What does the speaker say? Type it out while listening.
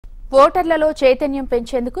ఓటర్లలో చైతన్యం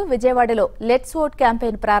పెంచేందుకు విజయవాడలో లెట్స్ ఓట్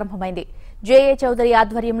క్యాంపెయిన్ ప్రారంభమైంది. జేఏ చౌదరి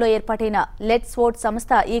ఆధ్వర్యంలో ఏర్పాటైన లెట్స్ ఓట్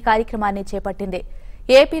సంస్థ ఈ కార్యక్రమాన్ని చేపట్టింది.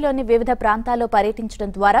 ఏపీలోని వివిధ ప్రాంతాల్లో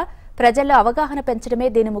పర్యటించడం ద్వారా ప్రజల్లో అవగాహన పెంచడమే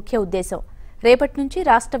దీని ముఖ్య ఉద్దేశం. రేపటి నుంచి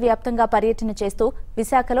రాష్ట్ర వ్యాప్తంగా పర్యటన చేస్తూ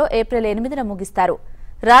విశాఖలో ఏప్రిల్ 8న ముగిస్తారు.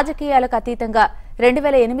 రాజకీయాలకు అతీతంగా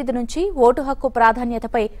 2008 నుంచి ఓటు హక్కు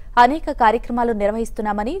ప్రాధాన్యతపై అనేక కార్యక్రమాలు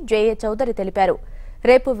నిర్వహిస్తున్నామని జేఏ చౌదరి తెలిపారు.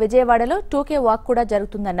 రేపు విజయవాడలో 2K వాక్ కూడా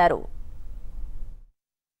జరుగుతుందన్నారు.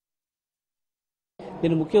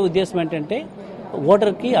 దీని ముఖ్య ఉద్దేశం ఏంటంటే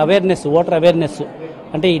ఓటర్ అవేర్నెస్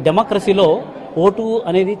అంటే ఈ డెమోక్రసీలో ఓటు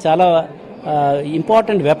అనేది చాలా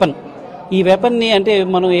ఇంపార్టెంట్ వెపన్. ఈ వెపన్ని అంటే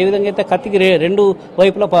మనం ఏ విధంగా అయితే కత్తికి రెండు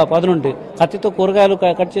వైపులా పదును ఉంటుంది. కత్తితో కూరగాయలు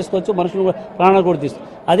కట్ చేసుకోవచ్చు, మనుషులు ప్రాణాలు కూడా తీస్తారు.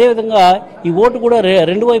 అదేవిధంగా ఈ ఓటు కూడా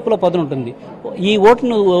రెండు వైపులా పదును ఉంటుంది. ఈ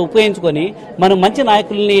ఓటును ఉపయోగించుకొని మనం మంచి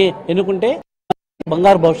నాయకుల్ని ఎన్నుకుంటే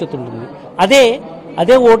బంగారు భవిష్యత్తు ఉంటుంది.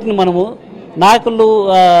 అదే ఓటుని మనము నాయకులు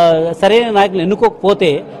సరైన నాయకులు ఎన్నుకోకపోతే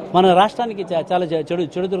మన రాష్ట్రానికి చాలా చెడు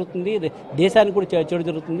జరుగుతుంది, దేశానికి కూడా చెడు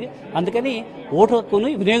జరుగుతుంది. అందుకని ఓటు హక్కును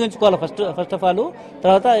వినియోగించుకోవాలి ఫస్ట్ ఆఫ్ ఆల్.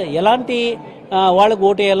 తర్వాత ఎలాంటి వాళ్ళకు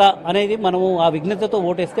ఓటేయాలా అనేది మనము ఆ విజ్ఞతతో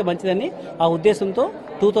ఓటేస్తే మంచిదని ఆ ఉద్దేశంతో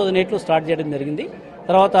 2008లో స్టార్ట్ చేయడం జరిగింది.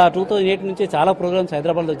 తర్వాత 2008 నుంచి చాలా ప్రోగ్రామ్స్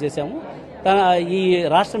హైదరాబాద్లో చేశాము. ఈ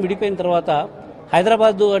రాష్ట్రం విడిపోయిన తర్వాత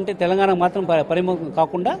హైదరాబాద్ అంటే తెలంగాణ మాత్రం పరిమితం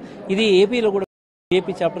కాకుండా ఇది ఏపీలో కూడా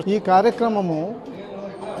ఏపీ చాప్టర్. ఈ కార్యక్రమము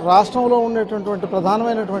రాష్ట్రంలో ఉండేటటువంటి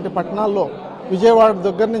ప్రధానమైనటువంటి పట్టణాల్లో విజయవాడ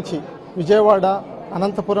దగ్గర నుంచి విజయవాడ,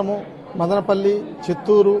 అనంతపురము, మదనపల్లి,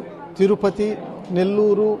 చిత్తూరు, తిరుపతి,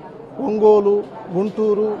 నెల్లూరు, ఒంగోలు,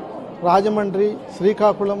 గుంటూరు, రాజమండ్రి,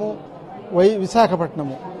 శ్రీకాకుళము,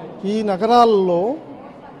 విశాఖపట్నము ఈ నగరాల్లో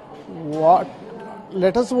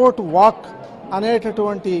లెటస్ ఓట్ వాక్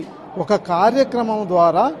అనేటటువంటి ఒక కార్యక్రమం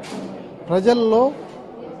ద్వారా ప్రజల్లో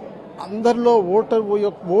అందరిలో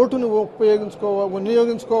ఓటును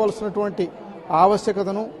వినియోగించుకోవాల్సినటువంటి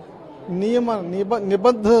ఆవశ్యకతను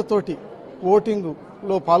నిబద్ధతతోటి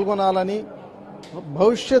ఓటింగ్లో పాల్గొనాలని,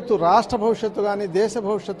 రాష్ట్ర భవిష్యత్తు కానీ, దేశ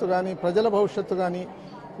భవిష్యత్తు కానీ, ప్రజల భవిష్యత్తు కానీ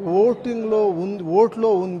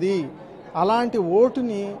ఓట్లో ఉంది. అలాంటి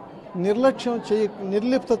ఓటుని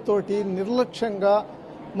నిర్లిప్తతోటి నిర్లక్ష్యంగా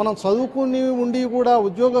మనం చదువుకుని ఉండి కూడా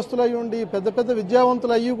ఉద్యోగస్తులు అయ్యి ఉండి పెద్ద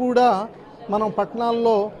విద్యావంతులు అయ్యి కూడా మనం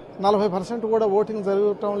పట్టణాల్లో 40% కూడా ఓటింగ్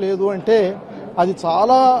జరగటం లేదు అంటే అది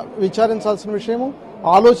చాలా విచారించాల్సిన విషయము,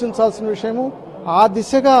 ఆలోచించాల్సిన విషయము. ఆ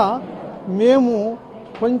దిశగా మేము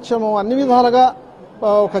కొంచెము అన్ని విధాలుగా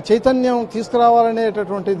ఒక చైతన్యం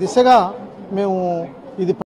తీసుకురావాలనేటటువంటి దిశగా మేము ఇది